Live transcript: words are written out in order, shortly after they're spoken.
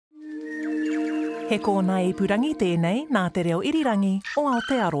He kōna ipurangi tēnei nā te reo irirangi o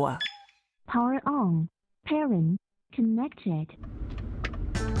Aotearoa. Power on. Parent connected.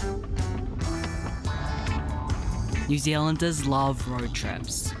 New Zealanders love road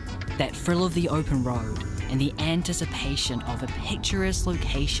trips. That thrill of the open road and the anticipation of a picturesque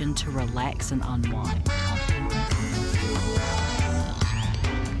location to relax and unwind.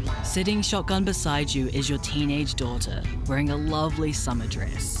 Sitting shotgun beside you is your teenage daughter wearing a lovely summer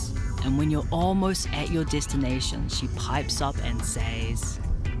dress. And when you're almost at your destination, she pipes up and says,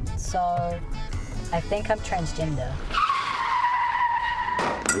 So, I think I'm transgender.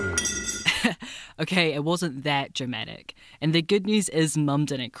 Okay, it wasn't that dramatic. And the good news is Mum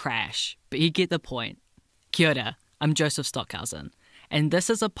didn't crash, but you get the point. Kia ora, I'm Joseph Stockhausen, and this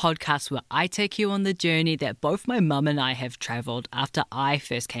is a podcast where I take you on the journey that both my mum and I have travelled after I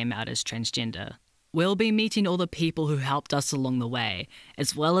first came out as transgender. We'll be meeting all the people who helped us along the way,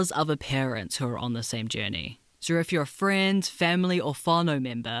 as well as other parents who are on the same journey. So if you're a friend, family or whānau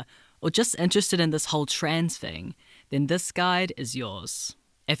member, or just interested in this whole trans thing, then this guide is yours.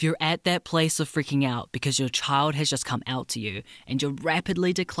 If you're at that place of freaking out because your child has just come out to you and you're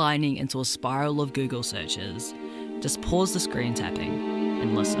rapidly declining into a spiral of Google searches, just pause the screen tapping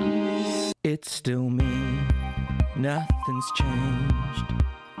and listen. It's still me, nothing's changed.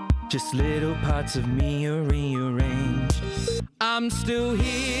 Just little parts of me are rearranged. I'm still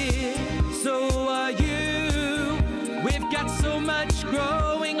here, so are you. We've got so much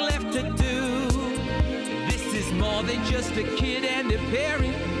growing left to do. This is more than just a kid and a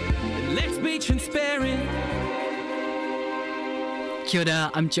parent. Let's be transparent. Kia ora,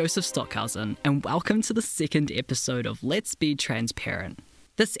 I'm Joseph Stockhausen, and welcome to the second episode of Let's Be Transparent.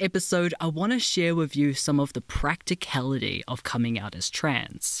 This episode, I want to share with you some of the practicality of coming out as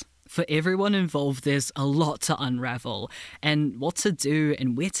trans. For everyone involved, there's a lot to unravel, and what to do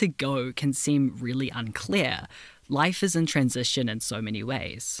and where to go can seem really unclear. Life is in transition in so many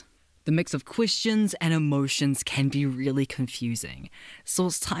ways. The mix of questions and emotions can be really confusing, so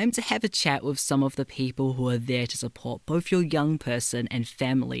it's time to have a chat with some of the people who are there to support both your young person and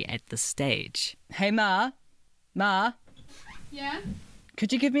family at this stage. Hey Ma? Ma? Yeah?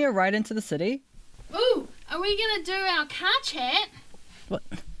 Could you give me a ride into the city? Ooh, are we going to do our car chat? What?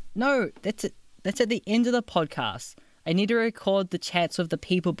 No, that's at the end of the podcast. I need to record the chats with the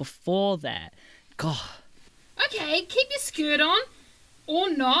people before that. God. Okay, keep your skirt on. Or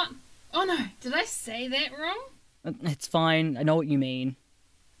not. Oh no, did I say that wrong? It's fine, I know what you mean.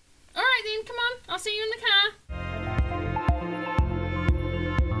 Alright then, come on, I'll see you in the car.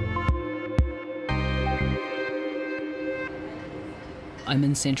 I'm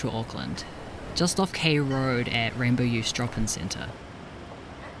in central Auckland, just off K Road at Rainbow Youth Drop-In Centre.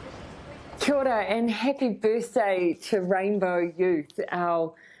 Kia ora and happy birthday to Rainbow Youth,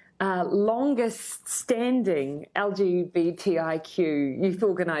 our longest standing LGBTIQ youth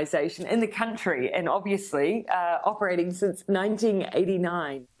organisation in the country, and obviously operating since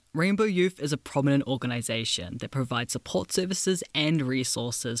 1989. Rainbow Youth is a prominent organisation that provides support services and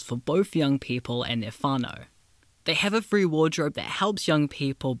resources for both young people and their whānau. They have a free wardrobe that helps young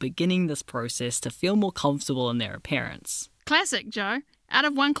people beginning this process to feel more comfortable in their appearance. Classic, Joe. Out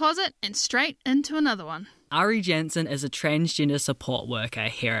of one closet and straight into another one. Ary Jansen is a transgender support worker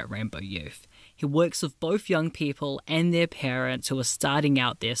here at Rainbow Youth. He works with both young people and their parents who are starting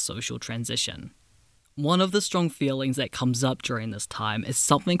out their social transition. One of the strong feelings that comes up during this time is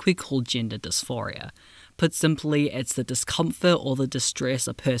something we call gender dysphoria. Put simply, it's the discomfort or the distress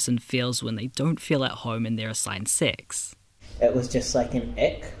a person feels when they don't feel at home in their assigned sex. It was just like an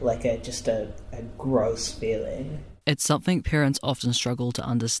ick, like a gross feeling. It's something parents often struggle to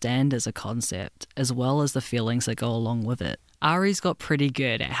understand as a concept, as well as the feelings that go along with it. Ary's got pretty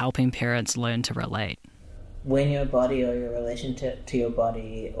good at helping parents learn to relate. When your body or your relationship to your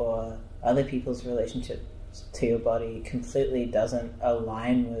body or other people's relationship to your body completely doesn't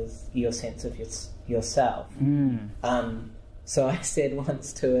align with your sense of yourself. So I said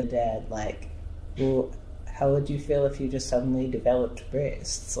once to a dad, like, well, how would you feel if you just suddenly developed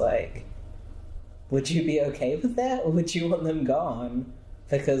breasts? Like, would you be okay with that, or would you want them gone?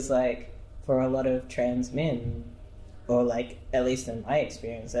 Because, like, for a lot of trans men, or, like, at least in my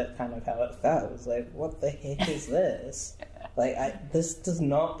experience, that's kind of how it felt. It was like, what the heck is this? Like, this does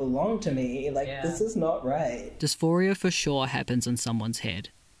not belong to me. Like, This is not right. Dysphoria for sure happens in someone's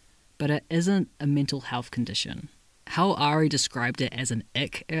head, but it isn't a mental health condition. How Ary described it as an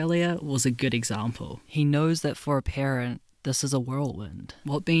ick earlier was a good example. He knows that for a parent, this is a whirlwind.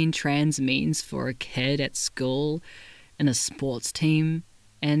 What being trans means for a kid at school, in a sports team,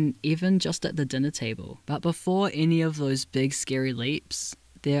 and even just at the dinner table. But before any of those big scary leaps,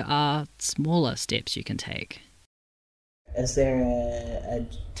 there are smaller steps you can take. Is there a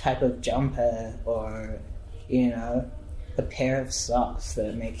type of jumper or, a pair of socks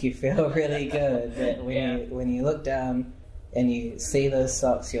that make you feel really good? That when you look down and you see those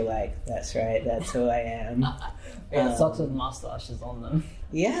socks, you're like, that's right, that's who I am. Socks with mustaches on them.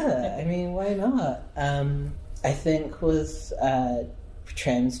 Yeah, I mean, why not? I think with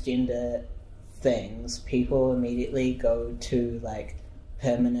transgender things, people immediately go to like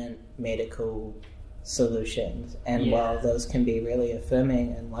permanent medical solutions, and while those can be really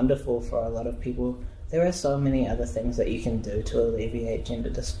affirming and wonderful for a lot of people, there are so many other things that you can do to alleviate gender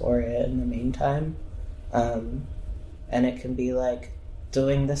dysphoria in the meantime. And it can be like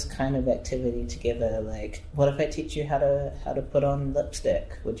doing this kind of activity together. Like, what if I teach you how to put on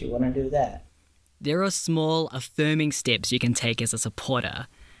lipstick? Would you want to do that? There are small, affirming steps you can take as a supporter.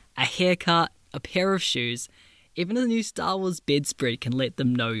 A haircut, a pair of shoes, even a new Star Wars bedspread can let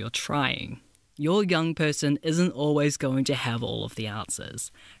them know you're trying. Your young person isn't always going to have all of the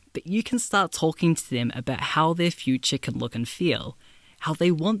answers, but you can start talking to them about how their future can look and feel, how they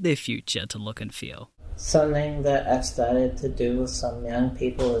want their future to look and feel. Something that I've started to do with some young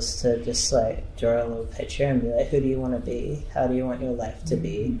people is to just like draw a little picture and be like, who do you want to be? How do you want your life to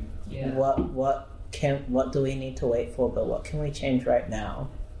be? Yeah. What do we need to wait for, but what can we change right now?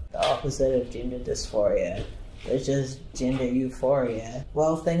 The opposite of gender dysphoria, which is gender euphoria.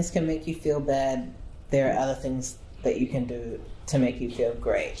 While things can make you feel bad, there are other things that you can do to make you feel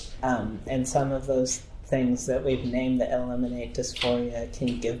great. And some of those things that we've named that eliminate dysphoria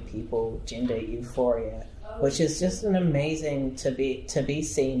can give people gender euphoria, which is just an amazing to be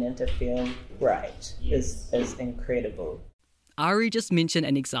seen and to feel right is incredible. Ary just mentioned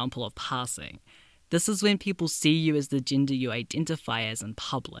an example of passing. This is when people see you as the gender you identify as in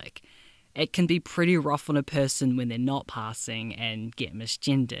public. It can be pretty rough on a person when they're not passing and get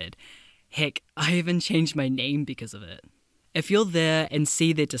misgendered. Heck, I even changed my name because of it. If you're there and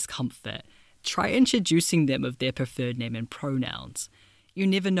see their discomfort, try introducing them with their preferred name and pronouns. You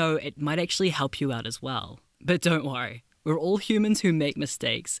never know, it might actually help you out as well. But don't worry, we're all humans who make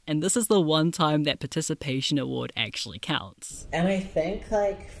mistakes, and this is the one time that participation award actually counts. And I think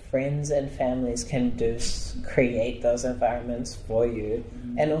like friends and families can create those environments for you,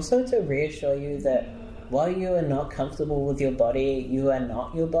 and also to reassure you that while you are not comfortable with your body, you are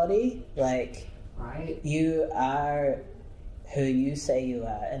not your body. Like, Right. You are who you say you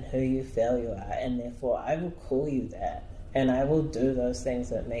are and who you feel you are, and therefore I will call you that, and I will do those things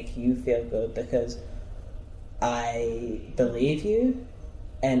that make you feel good because I believe you,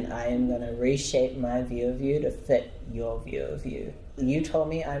 and I am going to reshape my view of you to fit your view of you. You told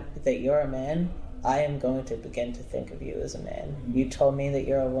me that you're a man, I am going to begin to think of you as a man. You told me that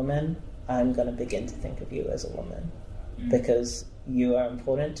you're a woman, I'm going to begin to think of you as a woman. Because you are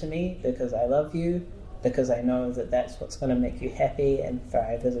important to me, because I love you, because I know that that's what's going to make you happy and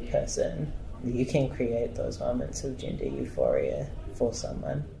thrive as a person. You can create those moments of gender euphoria for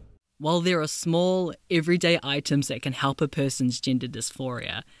someone. While there are small, everyday items that can help a person's gender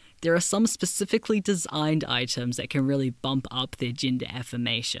dysphoria, there are some specifically designed items that can really bump up their gender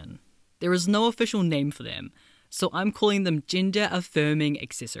affirmation. There is no official name for them, so I'm calling them gender-affirming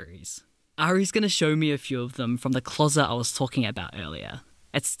accessories. Ary's going to show me a few of them from the closet I was talking about earlier.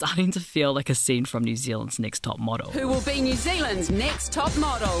 It's starting to feel like a scene from New Zealand's Next Top Model. Who will be New Zealand's next top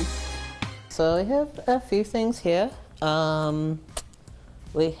model? So we have a few things here.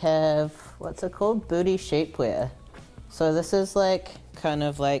 We have, what's it called? Booty shapewear. So this is like, kind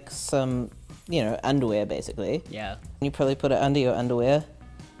of like some, underwear basically. Yeah. You probably put it under your underwear,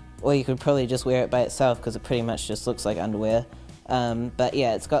 or you could probably just wear it by itself because it pretty much just looks like underwear. But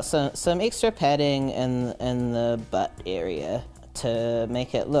yeah, it's got some extra padding in the butt area to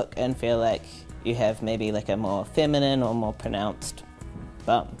make it look and feel like you have maybe like a more feminine or more pronounced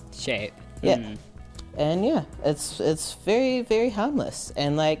bum. Shape. Yeah. And yeah, it's very, very harmless.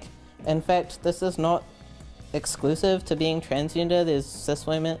 And like, in fact, this is not exclusive to being transgender. There's cis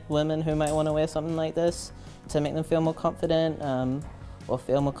women who might want to wear something like this to make them feel more confident, or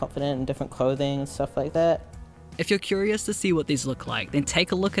feel more confident in different clothing and stuff like that. If you're curious to see what these look like, then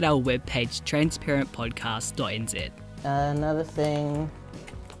take a look at our webpage, transparentpodcast.nz. Another thing,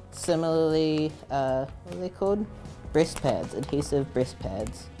 similarly, what are they called? Breast pads, adhesive breast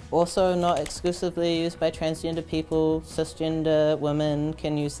pads. Also not exclusively used by transgender people. Cisgender women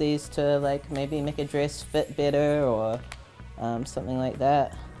can use these to like maybe make a dress fit better or something like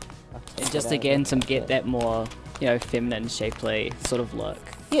that. And just again to get that more, feminine, shapely sort of look.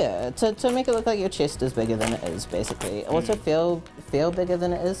 Yeah, to make it look like your chest is bigger than it is, basically. Also feel bigger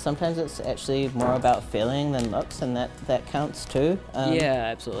than it is. Sometimes it's actually more about feeling than looks, and that counts too. Yeah,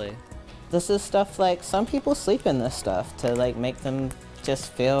 absolutely. This is stuff like, some people sleep in this stuff to like make them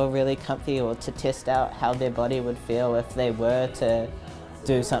just feel really comfy, or to test out how their body would feel if they were to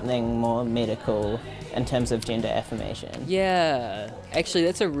do something more medical in terms of gender affirmation. Yeah, actually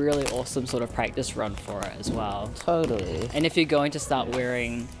that's a really awesome sort of practice run for it as well. Totally. And if you're going to start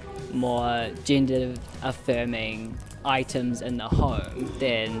wearing more gender affirming items in the home,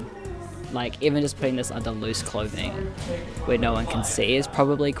 then like even just putting this under loose clothing where no one can see is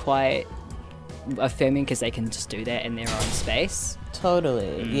probably quite affirming, because they can just do that in their own space.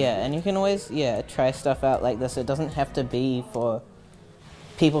 Totally, yeah, and you can always, try stuff out like this. It doesn't have to be for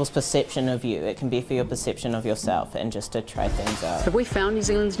people's perception of you. It can be for your perception of yourself, and just to try things out. Have we found New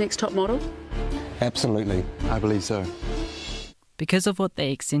Zealand's next top model? Absolutely, I believe so. Because of what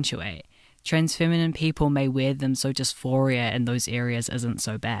they accentuate, trans feminine people may wear them so dysphoria in those areas isn't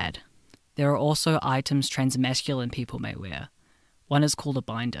so bad. There are also items trans masculine people may wear. One is called a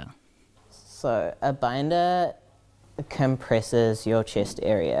binder. So a binder compresses your chest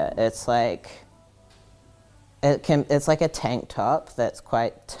area. It's like a tank top that's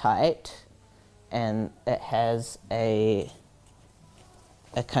quite tight, and it has a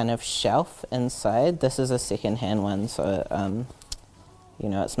kind of shelf inside. This is a second-hand one, so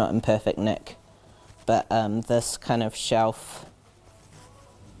it's not in perfect nick. But this kind of shelf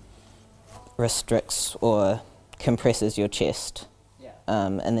restricts or compresses your chest.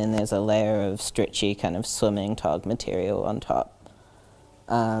 And then there's a layer of stretchy kind of swimming tog material on top.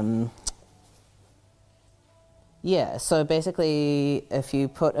 So basically if you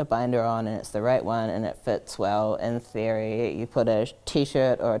put a binder on and it's the right one and it fits well, in theory you put a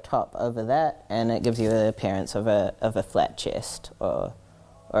t-shirt or a top over that and it gives you the appearance of a flat chest or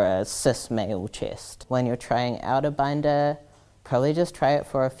a cis male chest. When you're trying out a binder, probably just try it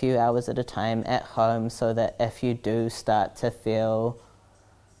for a few hours at a time at home, so that if you do start to feel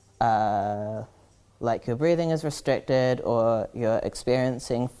like your breathing is restricted or you're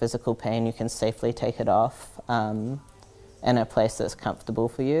experiencing physical pain, you can safely take it off in a place that's comfortable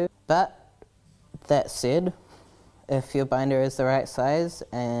for you. But that said, if your binder is the right size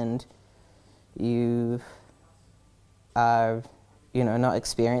and you are not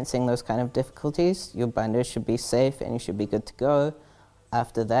experiencing those kind of difficulties, your binder should be safe and you should be good to go.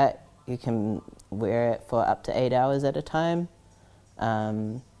 After that, you can wear it for up to 8 hours at a time.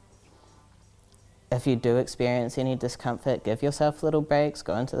 If you do experience any discomfort, give yourself little breaks,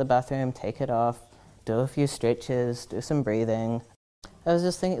 go into the bathroom, take it off, do a few stretches, do some breathing. I was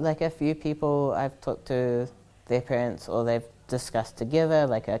just thinking, like, a few people I've talked to, their parents, or they've discussed together,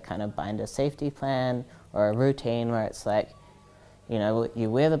 like a kind of binder safety plan or a routine where it's like, you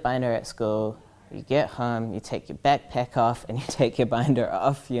wear the binder at school, you get home, you take your backpack off and you take your binder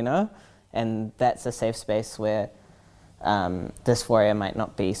off, and that's a safe space where dysphoria might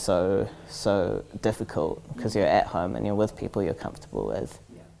not be so difficult, because you're at home and you're with people you're comfortable with.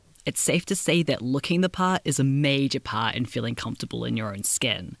 It's safe to say that looking the part is a major part in feeling comfortable in your own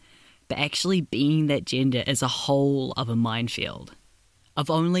skin, but actually being that gender is a whole other minefield. I've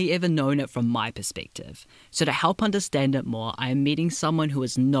only ever known it from my perspective, so to help understand it more, I am meeting someone who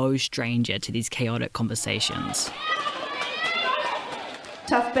is no stranger to these chaotic conversations.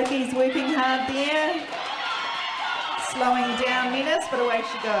 Tough Bicky's working hard there. Slowing down Menace, but away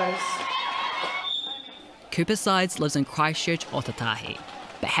she goes. Cooper Sides lives in Christchurch, Otatahi,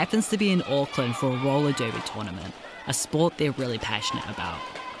 but happens to be in Auckland for a roller derby tournament, a sport they're really passionate about.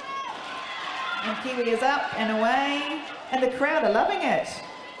 And Kiwi is up and away, and the crowd are loving it.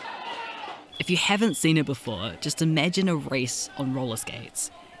 If you haven't seen it before, just imagine a race on roller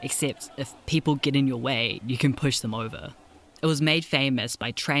skates, except if people get in your way, you can push them over. It was made famous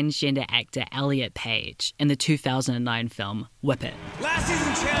by transgender actor Elliot Page in the 2009 film Whip It. Last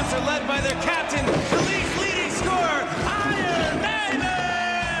season champs are led by their captain, the league's leading scorer, Ary Jansen!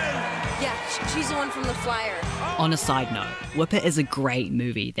 Yeah, she's the one from The Flyer. On a side note, Whip It is a great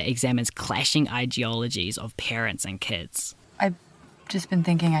movie that examines clashing ideologies of parents and kids. I've just been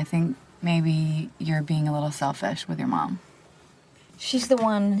thinking, I think maybe you're being a little selfish with your mom. She's the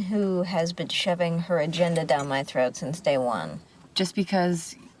one who has been shoving her agenda down my throat since day one. Just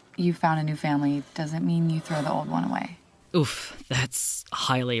because you found a new family doesn't mean you throw the old one away. Oof, that's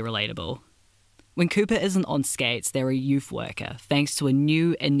highly relatable. When Cooper isn't on skates, they're a youth worker, thanks to a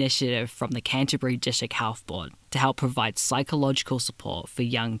new initiative from the Canterbury District Health Board to help provide psychological support for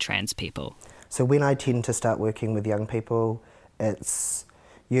young trans people. So when I tend to start working with young people, it's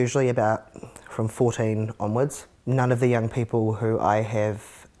usually about from 14 onwards. None of the young people who I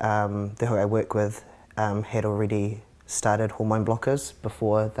have who I work with had already started hormone blockers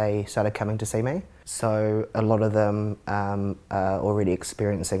before they started coming to see me. So a lot of them are already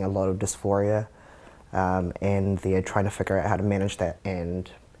experiencing a lot of dysphoria, and they're trying to figure out how to manage that and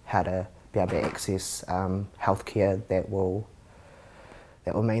how to be able to access healthcare that will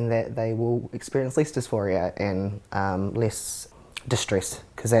mean that they will experience less dysphoria and less distress,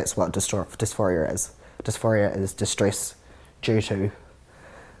 because that's what dysphoria is. Dysphoria is distress due to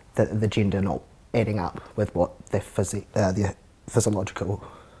the gender not adding up with what their physiological,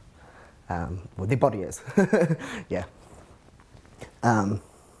 what their body is. Yeah.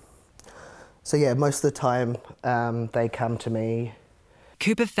 So yeah, most of the time they come to me.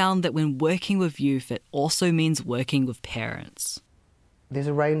 Cooper found that when working with youth, it also means working with parents. There's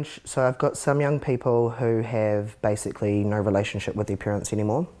a range, so I've got some young people who have basically no relationship with their parents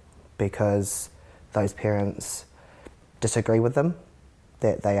anymore because those parents disagree with them,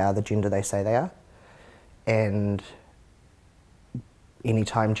 that they are the gender they say they are. And any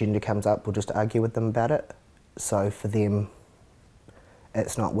time gender comes up, we'll just argue with them about it. So for them,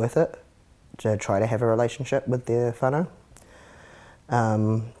 it's not worth it to try to have a relationship with their whānau.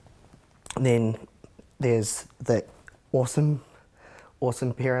 Then there's the awesome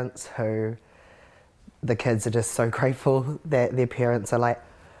parents who the kids are just so grateful that their parents are like,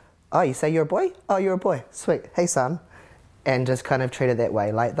 oh, you say you're a boy? Oh, you're a boy. Sweet. Hey, son. And just kind of treat it that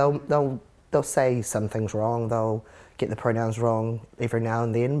way. Like they'll say some things wrong. They'll get the pronouns wrong every now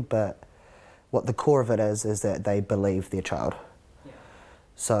and then. But what the core of it is that they believe their child. Yeah.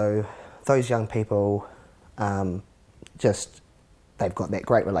 So those young people, they've got that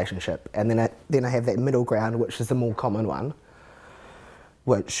great relationship. And then I have that middle ground, which is the more common one,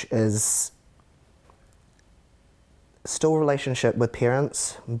 which is still a relationship with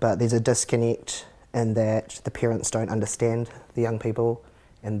parents, but there's a disconnect in that the parents don't understand the young people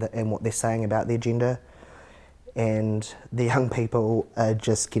and what they're saying about their gender. And the young people are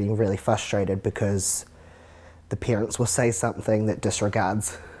just getting really frustrated because the parents will say something that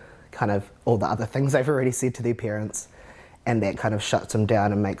disregards kind of all the other things they've already said to their parents, and that kind of shuts them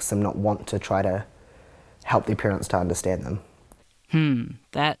down and makes them not want to try to help their parents to understand them.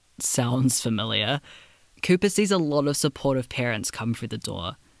 That sounds familiar. Cooper sees a lot of supportive parents come through the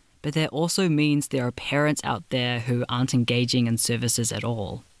door, but that also means there are parents out there who aren't engaging in services at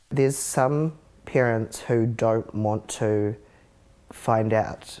all. There's some parents who don't want to find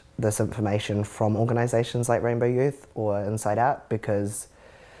out this information from organisations like Rainbow Youth or Inside Out because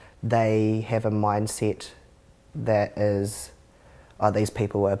they have a mindset that is, oh, these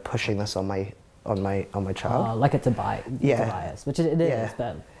people are pushing this on my child. Like it's a bias, which it is,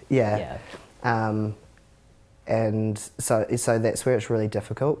 but yeah. And so that's where it's really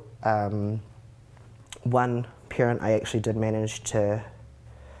difficult. One parent I actually did manage to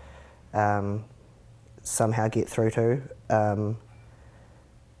somehow get through to,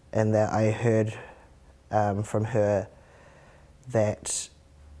 and that I heard from her that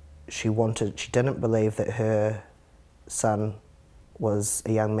she didn't believe that her son was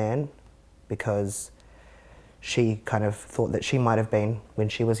a young man because she kind of thought that she might have been when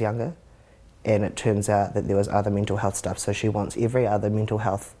she was younger, and it turns out that there was other mental health stuff, so she wants every other mental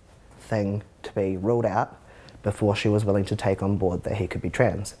health thing to be ruled out before she was willing to take on board that he could be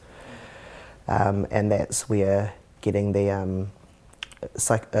trans. And that's where getting the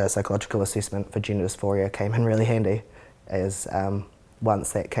psychological assessment for gender dysphoria came in really handy, as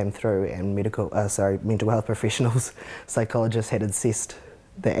once that came through and mental health professionals, psychologists had assessed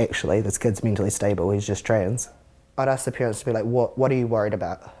that actually this kid's mentally stable, he's just trans. I'd ask the parents to be like, what are you worried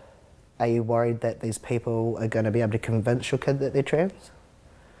about? Are you worried that these people are going to be able to convince your kid that they're trans?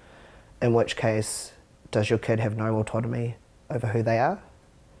 In which case, does your kid have no autonomy over who they are?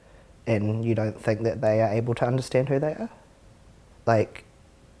 And you don't think that they are able to understand who they are? Like,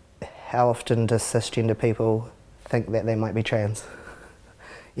 how often does cisgender people think that they might be trans?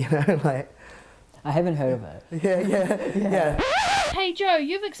 You know, like... I haven't heard of it. Yeah. Hey Joe,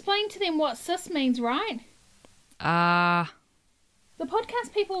 you've explained to them what cis means, right? The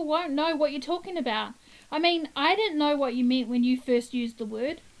podcast people won't know what you're talking about. I mean, I didn't know what you meant when you first used the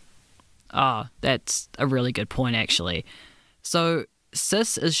word. That's a really good point, actually. So,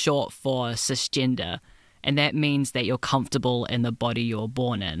 cis is short for cisgender, and that means that you're comfortable in the body you're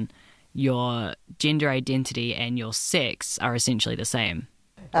born in. Your gender identity and your sex are essentially the same.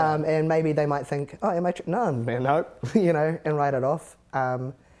 And maybe they might think, oh, am I no, you know, and write it off.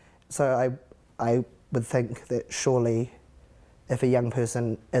 So I would think that surely if a young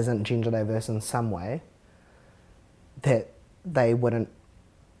person isn't gender diverse in some way, that they wouldn't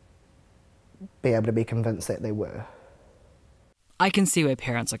be able to be convinced that they were. I can see where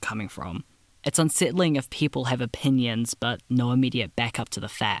parents are coming from. It's unsettling if people have opinions but no immediate backup to the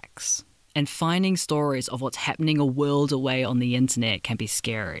facts. And finding stories of what's happening a world away on the internet can be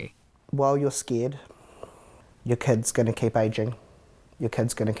scary. While you're scared, your kid's going to keep aging. Your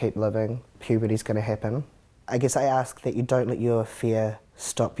kid's going to keep living. Puberty's going to happen. I guess I ask that you don't let your fear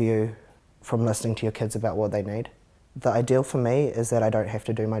stop you from listening to your kids about what they need. The ideal for me is that I don't have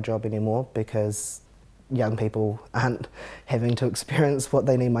to do my job anymore because young people aren't having to experience what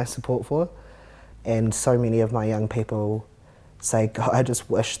they need my support for. And so many of my young people say, God, I just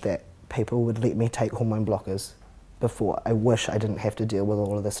wish that people would let me take hormone blockers before. I wish I didn't have to deal with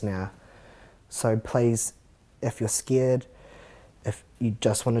all of this now. So please, if you're scared, if you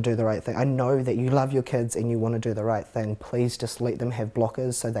just want to do the right thing, I know that you love your kids and you want to do the right thing, please just let them have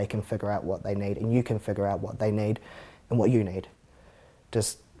blockers so they can figure out what they need and you can figure out what they need and what you need.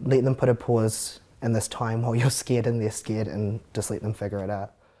 Just let them put a pause in this time while you're scared and they're scared and just let them figure it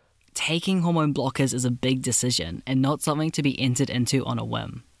out. Taking hormone blockers is a big decision and not something to be entered into on a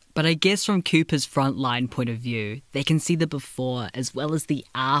whim. But I guess from Cooper's frontline point of view, they can see the before as well as the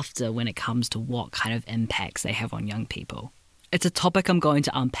after when it comes to what kind of impacts they have on young people. It's a topic I'm going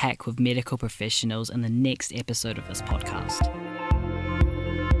to unpack with medical professionals in the next episode of this podcast.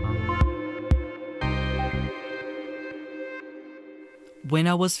 When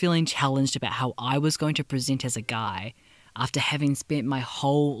I was feeling challenged about how I was going to present as a guy, after having spent my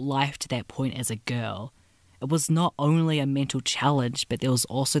whole life to that point as a girl, it was not only a mental challenge, but there was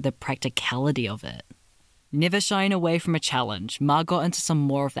also the practicality of it. Never shying away from a challenge, Ma got into some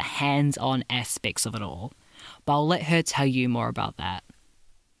more of the hands-on aspects of it all, but I'll let her tell you more about that.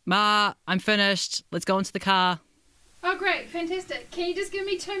 Ma, I'm finished. Let's go into the car. Oh, great. Fantastic. Can you just give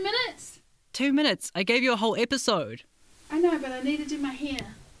me 2 minutes? 2 minutes? I gave you a whole episode. I know, but I need to do my hair.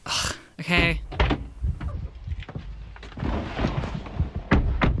 Ugh, okay.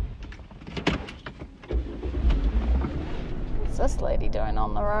 What's this lady doing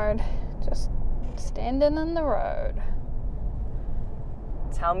on the road? Just standing in the road.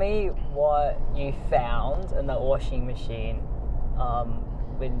 Tell me what you found in the washing machine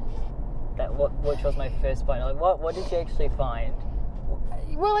which was my first point. Like, what did you actually find?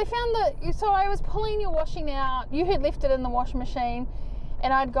 Well, I found that, so I was pulling your washing out. You had left it in the washing machine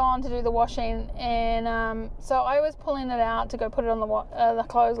and I'd gone to do the washing, and so I was pulling it out to go put it on the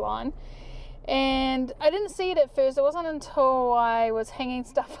clothesline, and I didn't see it at first. It wasn't until I was hanging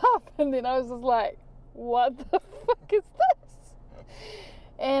stuff up and then I was just like, what the fuck is this?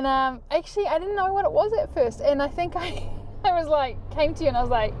 And actually I didn't know what it was at first, and I think I was like, came to you and I was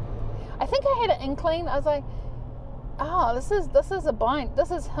like, I think I had an inkling. I was like, oh, this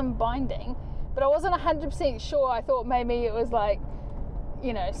is him binding, but I wasn't 100% sure. I thought maybe it was like,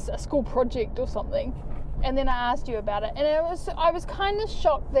 you know, a school project or something. And then I asked you about it, and I was kind of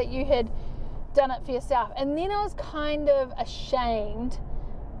shocked that you had done it for yourself. And then I was kind of ashamed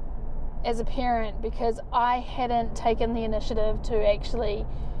as a parent because I hadn't taken the initiative to actually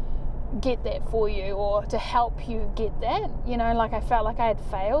get that for you or to help you get that. You know, like I felt like I had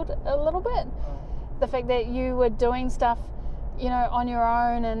failed a little bit. The fact that you were doing stuff, you know, on your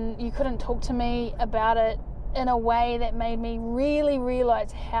own and you couldn't talk to me about it in a way that made me really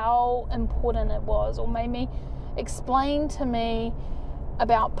realize how important it was, or made me explain to me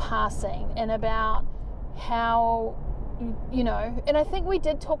about passing and about how, you know, and I think we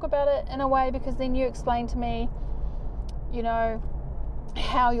did talk about it in a way, because then you explained to me, you know,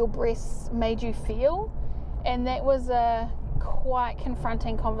 how your breasts made you feel, and that was a quite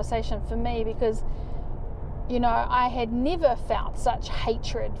confronting conversation for me, because, you know, I had never felt such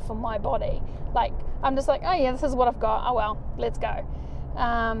hatred for my body. Like, I'm just like, oh yeah, this is what I've got, oh well, let's go.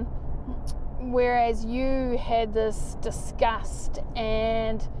 Whereas you had this disgust,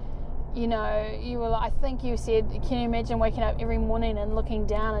 and, you know, you were like, I think you said, can you imagine waking up every morning and looking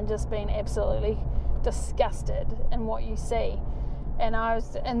down and just being absolutely disgusted in what you see? And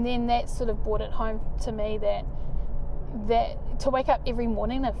then that sort of brought it home to me that to wake up every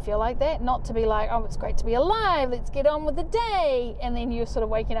morning and feel like that, not to be like, oh, it's great to be alive, let's get on with the day, and then you're sort of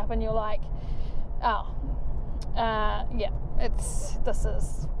waking up and you're like, oh, yeah,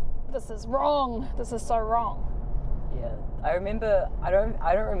 this is wrong, this is so wrong. Yeah, I remember, I don't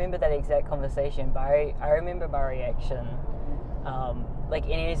remember that exact conversation, but I remember my reaction, like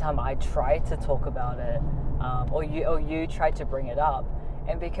anytime I tried to talk about it, or you tried to bring it up,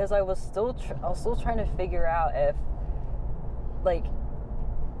 and because I was still trying to figure out if, like,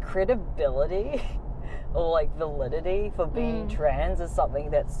 credibility or like validity for being trans is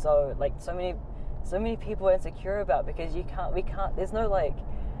something that's so, like, so many people are insecure about, because we can't, there's no like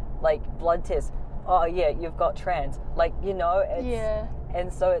blood test. oh yeah, you've got trans. Like, you know, it's, Yeah.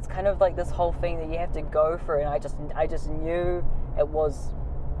 And so it's kind of like this whole thing that you have to go through, and I just knew I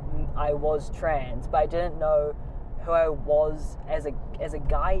was trans, but I didn't know who I was as a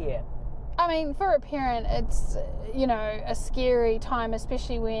guy yet. I mean, for a parent, it's, you know, a scary time,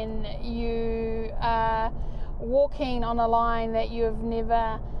 especially when you are walking on a line that you've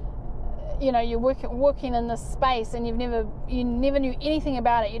never, you know, you're working in this space and you never knew anything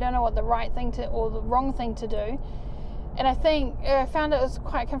about it. You don't know what the right thing to or the wrong thing to do. And I think I found it was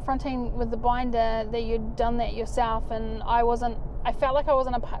quite confronting with the binder that you'd done that yourself, and I felt like I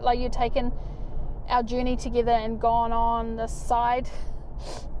wasn't like you'd taken our journey together and gone on this side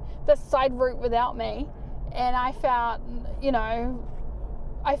route without me, and I felt, you know,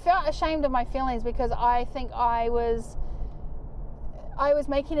 ashamed of my feelings because I think I was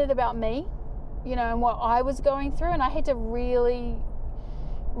making it about me, you know, and what I was going through, and I had to really,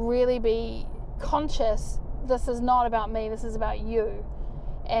 really be conscious. This is not about me, this is about you.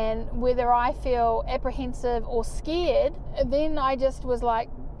 And whether I feel apprehensive or scared, then I just was like,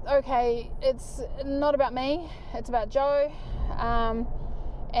 okay, it's not about me, it's about Joe.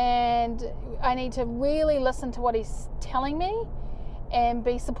 And I need to really listen to what he's telling me and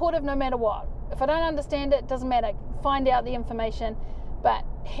be supportive no matter what. If I don't understand it, doesn't matter. Find out the information. But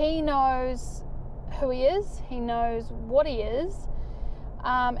he knows who he is. He knows what he is.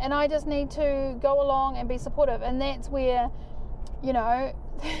 And I just need to go along and be supportive. And that's where, you know,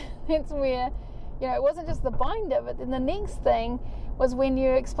 it wasn't just the binder, but then the next thing was when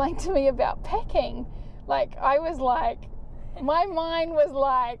you explained to me about packing. Like, I was like, my mind was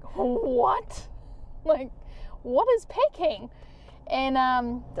like, what? Like, what is packing?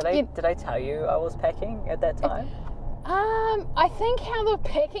 And did I tell you I was packing at that time? I think how the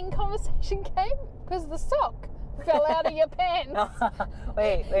packing conversation came because the sock fell out of your pants.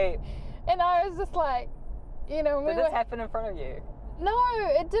 Wait. And I was just like, you know, did this happen in front of you? No,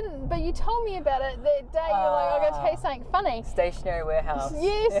 it didn't. But you told me about it that day. You're like, I'm going to tell you something funny. Stationary warehouse.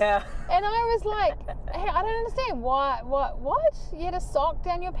 Yes. Yeah. And I was like, hey, I don't understand. Why? What? You had a sock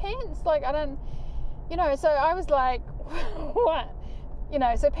down your pants? Like, I don't, you know. So I was like, what? You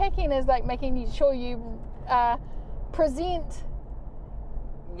know. So packing is like making sure you present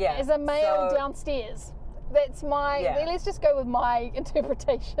as a male downstairs. That's my. Yeah. Let's just go with my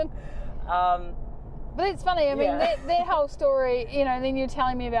interpretation. But it's funny, I mean, that whole story, you know, and then you're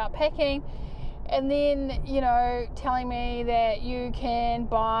telling me about packing, and then, you know, telling me that you can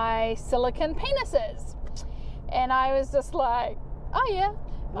buy silicone penises. And I was just like, oh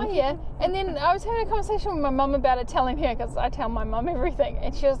yeah. And then I was having a conversation with my mum about it, telling her, because I tell my mum everything.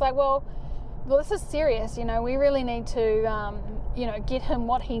 And she was like, well, this is serious, you know, we really need to, you know, get him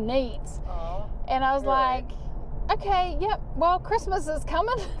what he needs. Aww, and I was like, okay, yep, well, Christmas is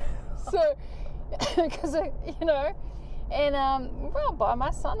coming. So... because, you know, and I'll buy my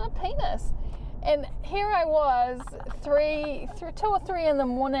son a penis. And here I was, 2 or 3 in the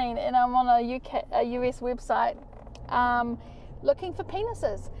morning, and I'm on a US website looking for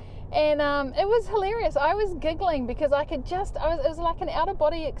penises. And it was hilarious. I was giggling because it was like an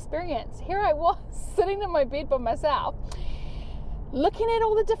out-of-body experience. Here I was, sitting in my bed by myself, looking at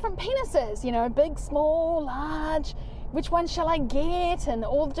all the different penises, you know, big, small, large, which one shall I get, and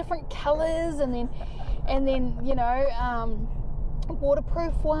all the different colours, and then you know,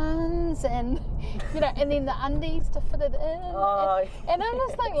 waterproof ones, and you know, and then the undies to fit it in. And I'm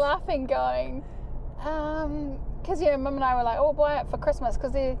just like laughing, going, because you know, Mum and I were like, oh, buy it for Christmas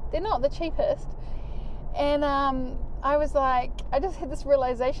because they're not the cheapest. And I was like, I just had this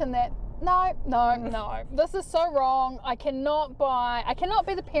realization that no, this is so wrong. I cannot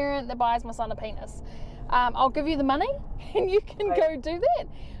be the parent that buys my son a penis. I'll give you the money and you can go do that.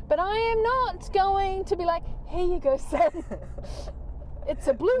 But I am not going to be like, here you go, son. It's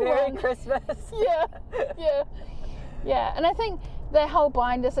a blue Merry one. Christmas. Yeah. And I think that whole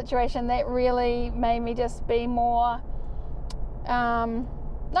binder situation, that really made me just be more, no,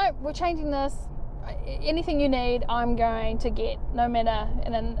 we're changing this. Anything you need, I'm going to get, no matter,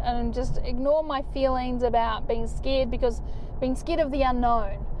 and just ignore my feelings about being scared, because being scared of the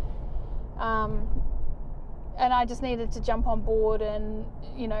unknown. And I just needed to jump on board and,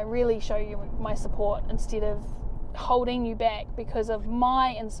 you know, really show you my support instead of holding you back because of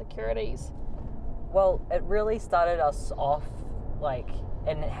my insecurities. Well, it really started us off, like,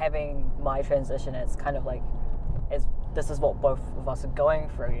 in having my transition. It's kind of like, as this is what both of us are going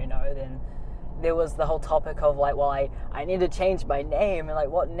through, you know, then there was the whole topic of like, well, I need to change my name, and like,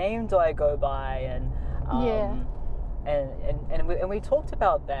 what name do I go by? And And we talked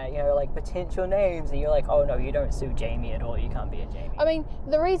about that, you know, like potential names, and you're like, oh no, you don't suit Jamie at all, you can't be a Jamie. I mean,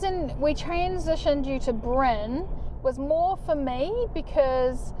 the reason we transitioned you to Bryn was more for me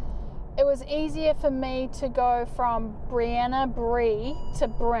because it was easier for me to go from Brianna Bree to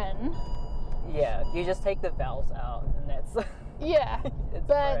Bryn. Yeah, you just take the vowels out, and that's... Yeah,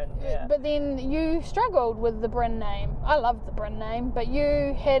 but then you struggled with the Bryn name. I loved the Bryn name, but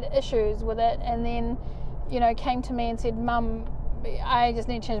you had issues with it, and then, you know, came to me and said, Mum, I just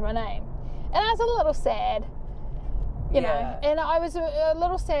need to change my name. And I was a little sad, you know, and I was a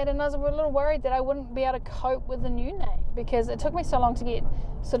little sad, and I was a little worried that I wouldn't be able to cope with the new name because it took me so long to get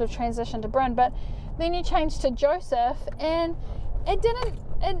sort of transitioned to Bryn. But then you changed to Joseph, and it didn't,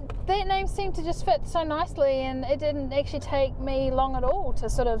 and that name seemed to just fit so nicely, and it didn't actually take me long at all to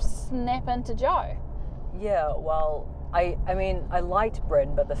sort of snap into Joe. Yeah, well, I mean, I liked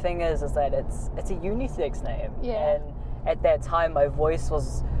Bryn, but the thing is that it's a unisex name. Yeah. And at that time, my voice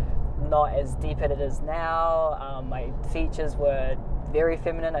was not as deep as it is now. My features were very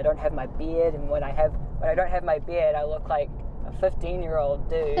feminine. I don't have my beard, and when I don't have my beard, I look like a 15-year-old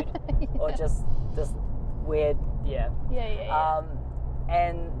dude, or just weird. Yeah.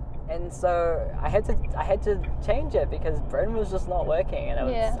 And so I had to change it because Bryn was just not working, and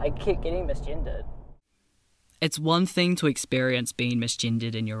I kept getting misgendered. It's one thing to experience being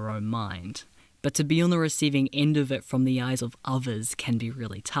misgendered in your own mind, but to be on the receiving end of it from the eyes of others can be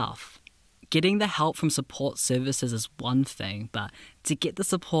really tough. Getting the help from support services is one thing, but to get the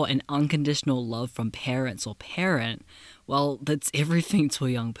support and unconditional love from parents or parent, well, that's everything to a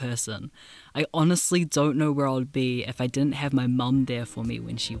young person. I honestly don't know where I would be if I didn't have my mum there for me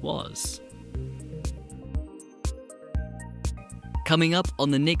when she was. Coming up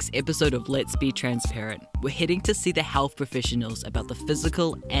on the next episode of Let's Be Transparent, we're heading to see the health professionals about the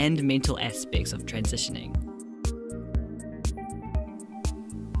physical and mental aspects of transitioning.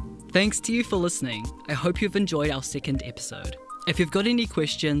 Thanks to you for listening. I hope you've enjoyed our second episode. If you've got any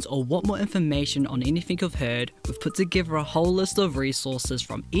questions or want more information on anything you've heard, we've put together a whole list of resources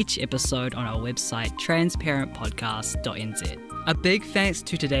from each episode on our website, transparentpodcast.nz. A big thanks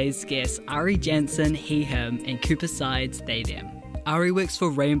to today's guests, Ary Jansen, he, him, and Cooper Sides, they, them. Ary works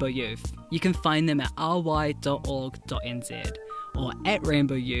for Rainbow Youth. You can find them at ry.org.nz or at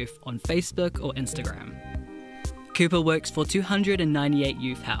Rainbow Youth on Facebook or Instagram. Cooper works for 298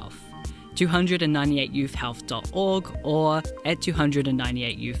 Youth Health, 298youthhealth.org or at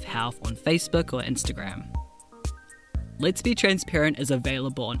 298 Youth Health on Facebook or Instagram. Let's Be Transparent is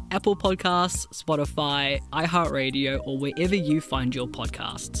available on Apple Podcasts, Spotify, iHeartRadio, or wherever you find your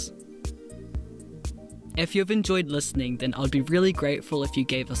podcasts. If you've enjoyed listening, then I'd be really grateful if you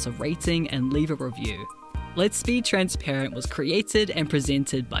gave us a rating and leave a review. Let's Be Transparent was created and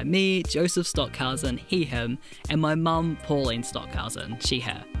presented by me, Joseph Stockhausen, he, him, and my mum, Pauline Stockhausen, she,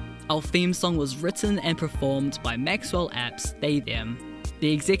 her. Our theme song was written and performed by Maxwell Apps, they, them.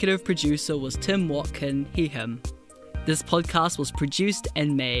 The executive producer was Tim Watkin, he, him. This podcast was produced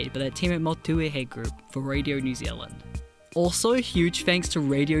and made by the team at Motuehe Group for Radio New Zealand. Also, huge thanks to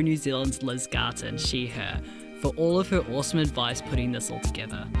Radio New Zealand's Liz Garton, she, her, for all of her awesome advice putting this all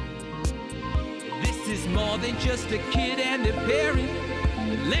together. This is more than just a kid and a parent.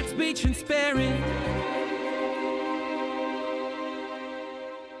 Let's be transparent.